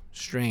very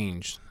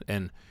strange.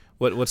 And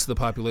what's the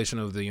population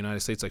of the United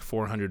States? Like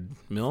 400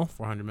 mil?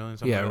 400 million?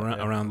 Something like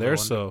around there.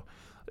 So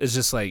it's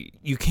just like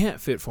you can't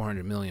fit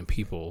 400 million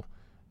people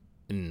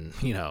in,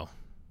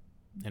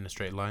 in a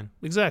straight line.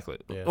 Exactly.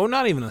 Yeah. Or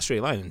not even a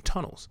straight line, in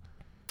tunnels.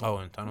 Oh,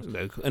 in tunnels.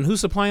 And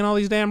who's supplying all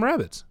these damn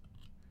rabbits?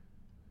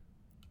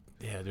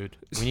 Yeah, dude.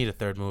 We need a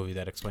third movie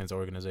that explains the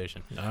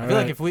organization. I feel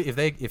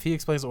like if he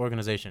explains the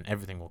organization,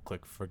 everything will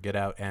click for Get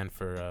Out and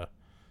for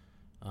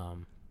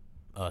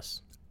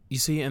Us. You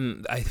see,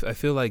 and I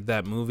feel like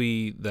that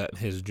movie, that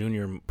his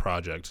junior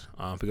project,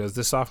 because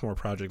this sophomore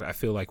project, I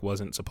feel like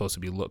wasn't supposed to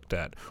be looked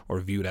at or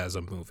viewed as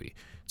a movie.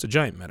 It's a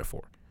giant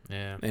metaphor.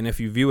 Yeah. And if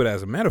you view it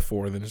as a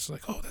metaphor, then it's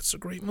like, oh, that's a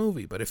great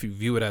movie. But if you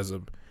view it as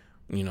a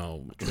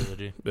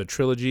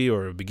trilogy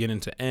or a beginning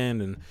to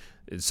end, and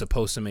it's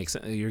supposed to make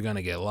sense, you're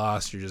gonna get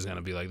lost. You're just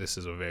gonna be like, this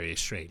is a very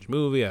strange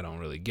movie. I don't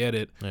really get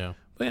it. Yeah.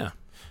 But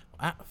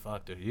yeah.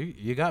 Fuck, dude.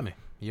 You got me.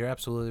 You're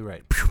absolutely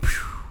right.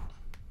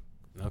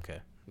 Okay.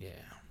 Yeah.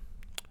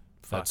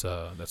 Fuck.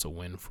 That's a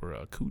win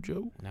for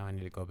Cujo. Now I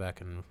need to go back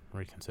and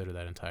reconsider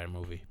that entire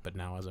movie, but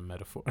now as a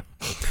metaphor.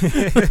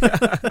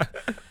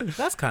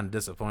 That's kind of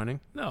disappointing.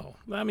 No,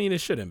 I mean,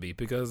 it shouldn't be,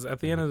 because at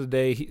the end of the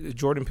day,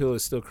 Jordan Peele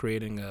is still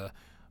creating a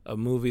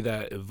movie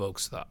that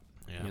evokes thought.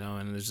 Yeah.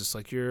 And it's just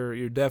like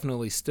you're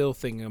definitely still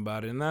thinking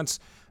about it, and that's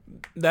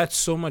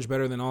so much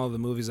better than all of the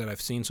movies that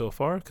I've seen so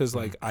far, because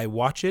like I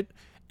watch it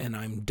and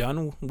I'm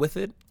done with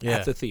it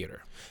at the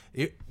theater.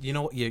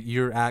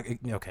 You're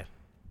okay.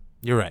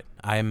 You're right.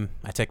 I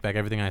take back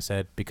everything I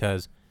said,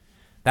 because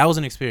that was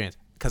an experience.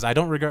 Because I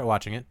don't regret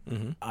watching it.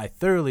 Mm-hmm. I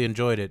thoroughly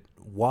enjoyed it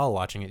while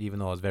watching it, even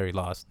though I was very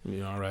lost.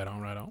 Yeah, all right.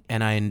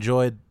 And I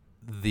enjoyed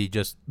the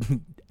just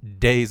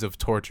days of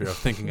torture of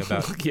thinking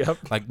about,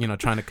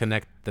 trying to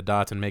connect the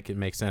dots and make it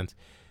make sense.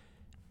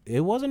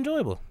 It was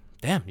enjoyable.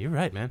 Damn, you're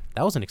right, man.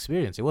 That was an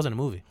experience. It wasn't a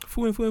movie.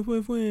 Fwin, fwin,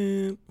 fwin,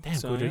 fwin. Damn,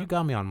 So, Cujo, yeah. you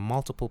got me on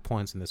multiple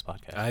points in this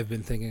podcast. I've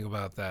been thinking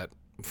about that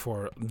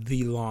for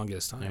the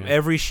longest time. Yeah.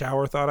 Every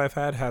shower thought I've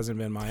had hasn't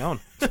been my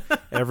own.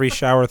 Every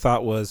shower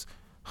thought was,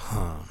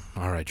 all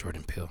right,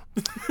 Jordan Peele.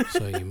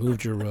 So you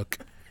moved your rook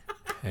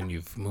and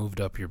you've moved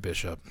up your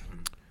bishop.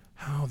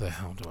 How the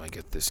hell do I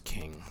get this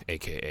king,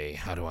 a.k.a.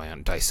 how do I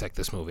dissect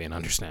this movie and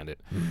understand it?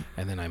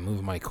 And then I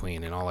move my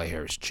queen and all I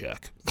hear is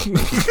check.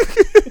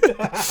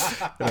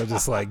 And I'm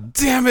just like,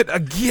 damn it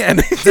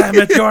again. Damn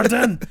it,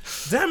 Jordan.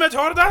 Damn it,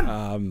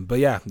 Jordan. But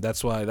yeah,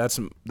 that's why that's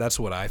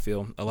what I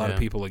feel. A lot of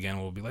people again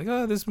will be like,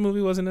 "Oh, this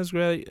movie wasn't as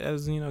great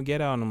as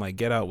Get Out," and I'm like,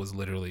 Get Out was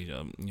literally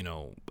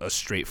a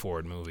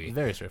straightforward movie,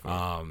 Very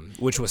straightforward.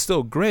 which was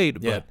still great,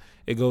 but Yeah.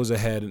 it goes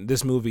ahead. And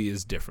this movie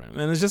is different,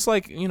 and it's just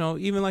like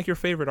even like your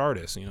favorite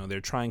artist, they're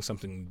trying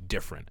something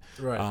different,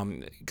 Right.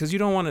 Because you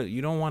don't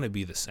want to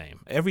be the same.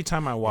 Every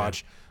time I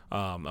watch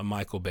a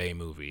Michael Bay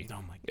movie,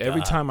 Oh my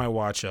every God. time I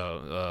watch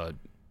a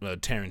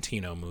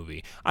Tarantino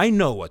movie, I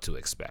know what to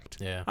expect.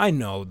 Yeah. I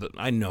know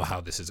how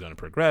this is going to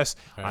progress.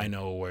 Right. I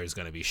know where it's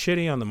going to be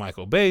shitty on the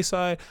Michael Bay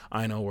side.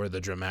 I know where the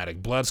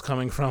dramatic blood's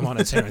coming from on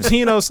a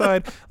Tarantino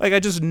side. Like I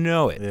just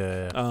know it.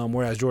 Yeah.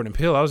 Whereas Jordan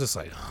Peele, I was just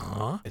like,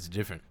 huh? It's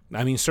different.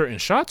 I mean, certain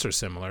shots are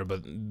similar,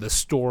 but the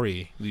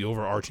story, the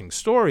overarching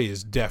story,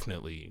 is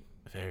definitely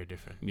Very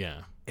different.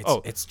 yeah.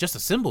 It's just a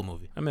symbol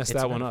movie. I messed It's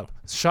that one a- up.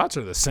 Shots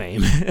are the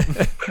same.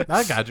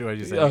 I got you what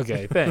you said.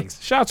 Okay,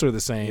 thanks. Shots are the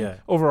same. Yeah.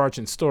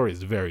 Overarching story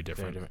is very Very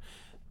different. different.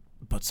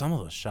 But some of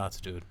those shots,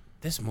 dude,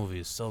 this movie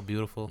is so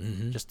beautiful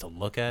just to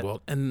look at.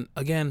 Well, and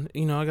again,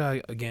 I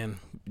got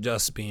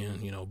just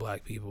being,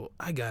 black people,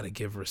 I gotta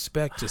give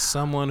respect to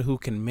someone who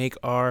can make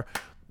our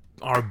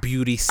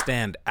beauty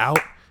stand out.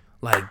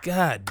 Like,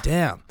 god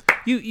damn.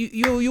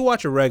 You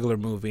watch a regular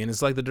movie and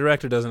it's like the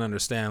director doesn't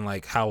understand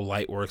like how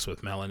light works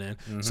with melanin.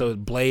 So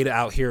Blade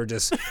out here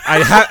just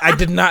I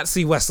did not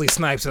see Wesley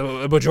Snipes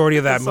a majority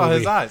of that saw movie.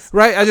 his eyes.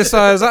 Right? I just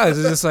saw his eyes.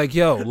 It's just like,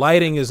 yo,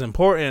 lighting is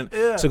important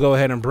to go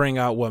ahead and bring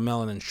out what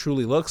melanin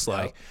truly looks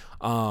like.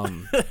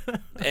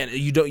 And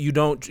you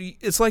don't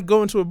it's like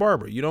going to a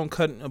barber. You don't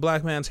cut a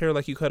black man's hair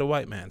like you cut a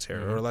white man's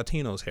hair or a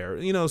Latino's hair,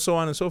 so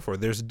on and so forth.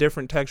 There's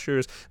different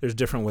textures, there's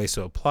different ways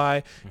to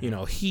apply,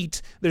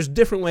 heat. There's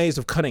different ways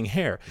of cutting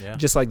hair,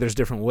 just like there's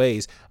different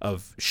ways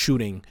of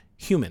shooting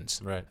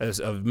humans, Right.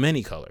 of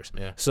many colors.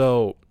 Yeah.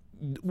 So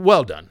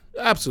well done,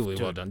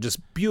 absolutely well done,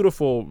 just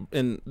beautiful,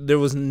 and there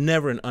was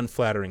never an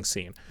unflattering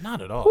scene.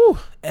 Not at all. Whew.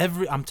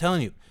 I'm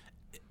telling you,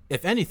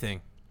 if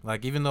anything,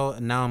 like even though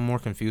now I'm more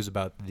confused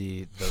about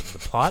the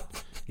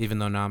plot, even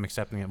though now I'm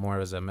accepting it more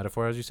as a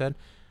metaphor, as you said,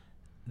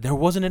 there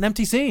wasn't an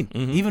empty scene.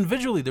 Even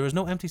visually, there was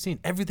no empty scene.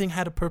 Everything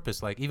had a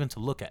purpose, like even to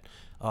look at.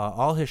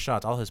 All his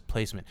shots, all his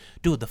placement.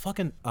 Dude, the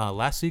fucking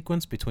last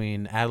sequence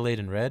between Adelaide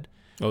and Red.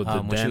 Oh,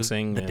 the when she was-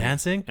 dancing, the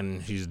dancing.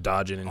 and she's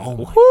dodging. And Oh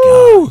my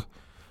Woo! god.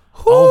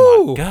 Oh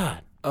my Woo!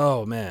 god.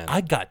 Oh man,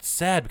 I got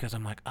sad because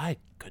I'm like, I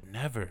could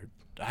never.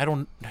 I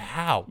don't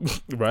how.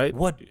 right?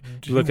 What?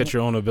 You look at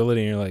your own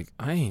ability and you're like,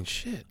 I ain't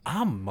shit.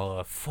 I'm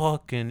a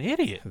fucking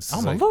idiot. It's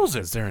I'm like, a loser.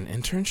 Is there an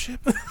internship?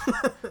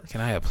 Can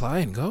I apply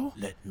and go?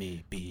 Let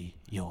me be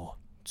your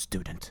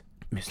student,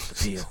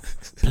 Mr. Peel.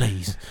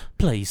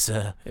 Please,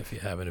 sir. If you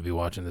happen to be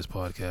watching this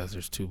podcast,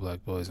 there's 2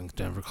 black boys in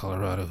Denver,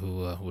 Colorado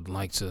who would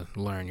like to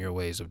learn your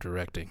ways of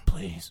directing.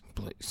 Please.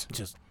 Please.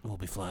 Just, we'll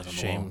be flies on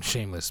the wall.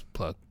 Shameless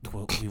plug.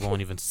 We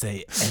won't even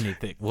say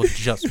anything. We'll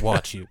just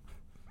watch you.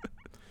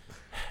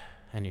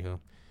 Anywho.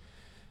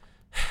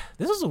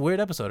 This is a weird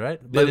episode, right?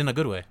 But in a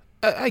good way.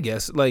 I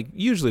guess, like,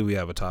 usually we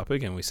have a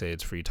topic and we say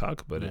it's free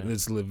talk, but Yeah.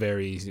 it's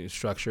very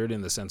structured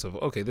in the sense of,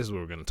 okay, this is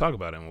what we're going to talk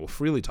about, and we'll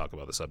freely talk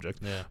about the subject.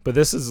 Yeah. But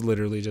this is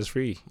literally just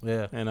free.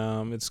 Yeah. And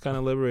it's kind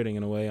of liberating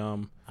in a way.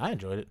 I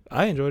enjoyed it.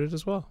 I enjoyed it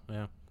as well.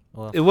 Yeah.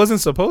 Well, It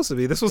wasn't supposed to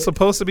be. This was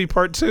supposed to be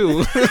part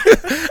 2.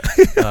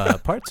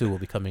 part 2 will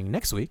be coming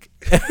next week.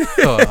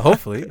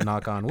 Hopefully,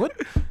 knock on wood.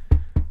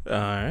 All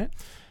right.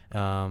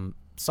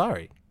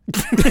 Sorry.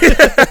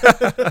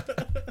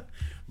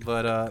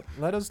 But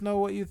let us know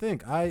what you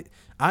think. I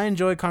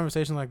enjoy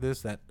conversations like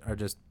this that are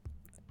just,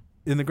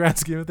 in the grand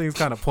scheme of things,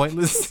 kind of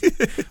pointless,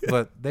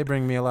 but they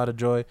bring me a lot of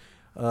joy.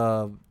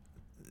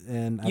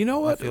 And You know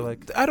what? I feel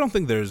like I don't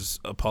think there's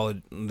an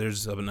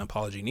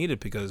apology needed,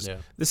 because Yeah.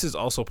 this is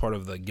also part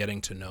of the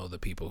getting to know the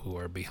people who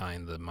are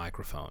behind the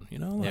microphone. Yeah,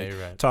 you're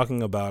right.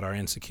 Talking about our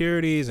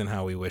insecurities and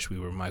how we wish we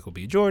were Michael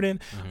B. Jordan,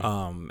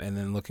 Mm-hmm. and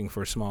then looking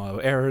for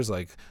small errors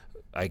like.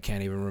 I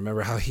can't even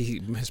remember how he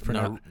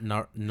mispronounced.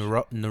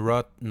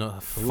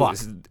 fuck.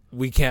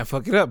 We can't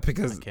fuck it up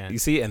because can't. you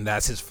see, and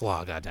that's his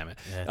flaw. God damn it.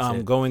 Yeah, that's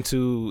it. Going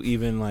to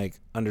even like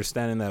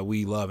understanding that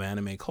we love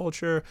anime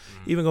culture,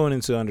 even going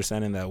into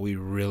understanding that we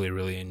really,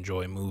 really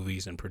enjoy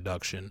movies and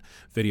production,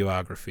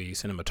 videography,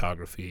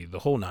 cinematography, the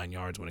whole 9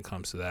 yards when it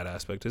comes to that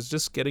aspect. Is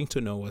just getting to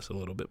know us a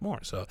little bit more.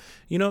 So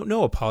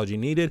no apology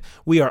needed.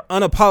 We are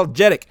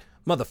unapologetic,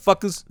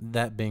 motherfuckers.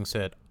 That being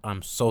said,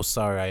 I'm so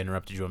sorry I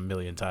interrupted you a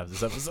million times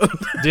this episode.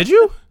 Did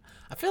you?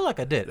 I feel like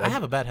I did. I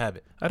have a bad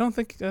habit. I don't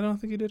think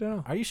you did at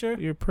all. Are you sure?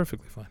 You're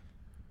perfectly fine.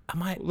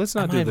 Let's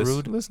not do this.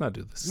 Rude? Let's not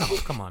do this. No,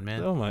 come on,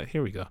 man. Oh my,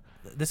 here we go.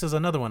 This is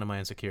another one of my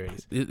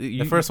insecurities.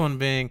 The first one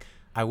being,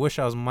 I wish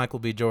I was Michael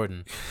B.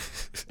 Jordan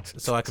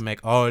so I can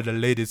make all the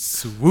ladies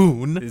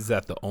swoon. Is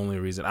that the only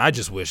reason? I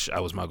just wish I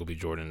was Michael B.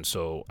 Jordan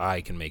so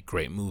I can make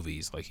great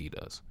movies like he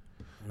does.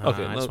 Nah,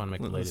 okay, I just want to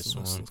make the ladies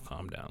swoon. Let's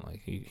calm down.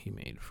 Like he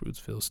made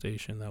Fruitvale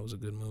Station. That was a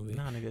good movie.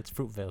 Nah, nigga, it's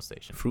Fruitvale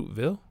Station.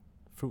 Fruitvale?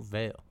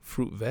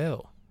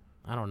 Fruitvale.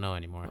 I don't know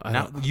anymore.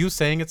 Now you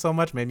saying it so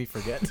much made me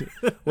forget.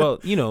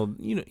 Well, you know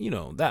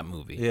that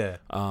movie. Yeah.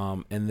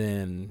 And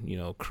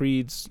then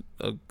Creed's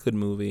a good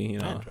movie.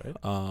 Right.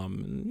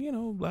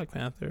 Black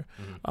Panther.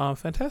 Mm-hmm.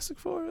 Fantastic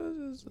Four.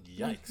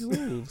 Yikes.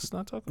 Let's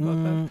not talk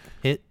about that.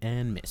 Hit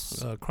and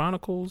miss.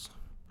 Chronicles.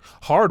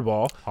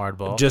 Hardball.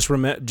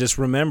 Just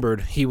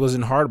remembered he was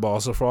in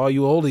Hardball. So for all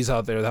you oldies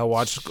out there that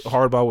watched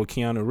Hardball with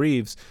Keanu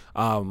Reeves,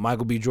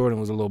 Michael B. Jordan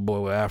was a little boy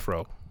with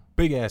afro.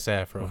 Big ass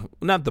afro.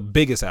 Not the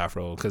biggest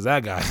afro, because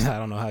that guy, I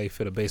don't know how he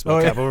fit a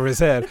baseball cap over his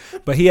head,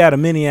 but he had a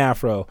mini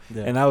afro,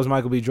 and that was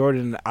Michael B.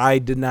 Jordan. I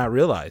did not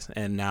realize,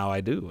 and now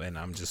I do, and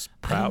I'm just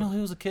proud. I didn't know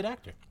he was a kid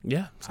actor.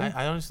 Yeah,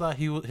 I honestly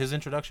thought his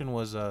introduction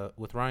was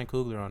with Ryan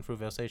Coogler on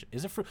Fruitvale Station.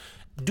 Is it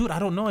Dude, I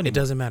don't know anymore. It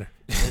doesn't matter.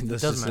 It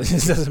doesn't matter.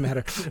 It doesn't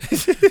matter.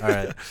 All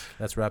right,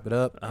 let's wrap it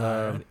up.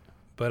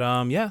 But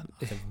yeah,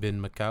 I've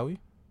been Macawi,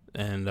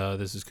 and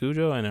this is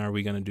Cujo, and are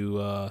we gonna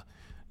do?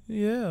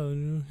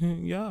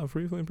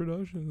 Free Flame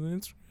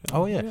Productions.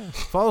 Oh yeah.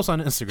 Follow us on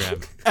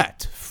Instagram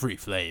at Free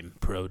Flame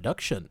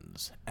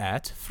Productions,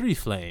 and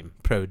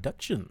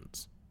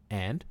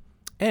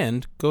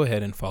go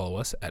ahead and follow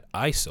us at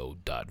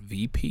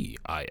iso.vp,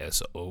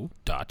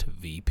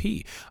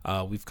 iso.vp.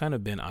 We've kind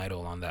of been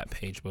idle on that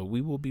page, but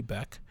we will be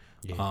back.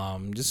 Yeah.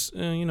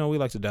 We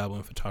like to dabble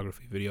in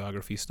photography,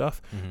 videography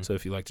stuff. Mm-hmm. So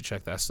if you'd like to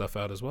check that stuff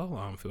out as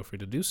well, feel free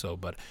to do so.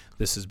 But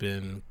this has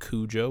been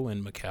Cujo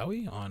and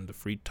Macawi on the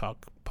Free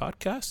Talk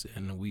Podcast,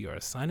 and we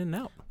are signing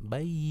out. Bye.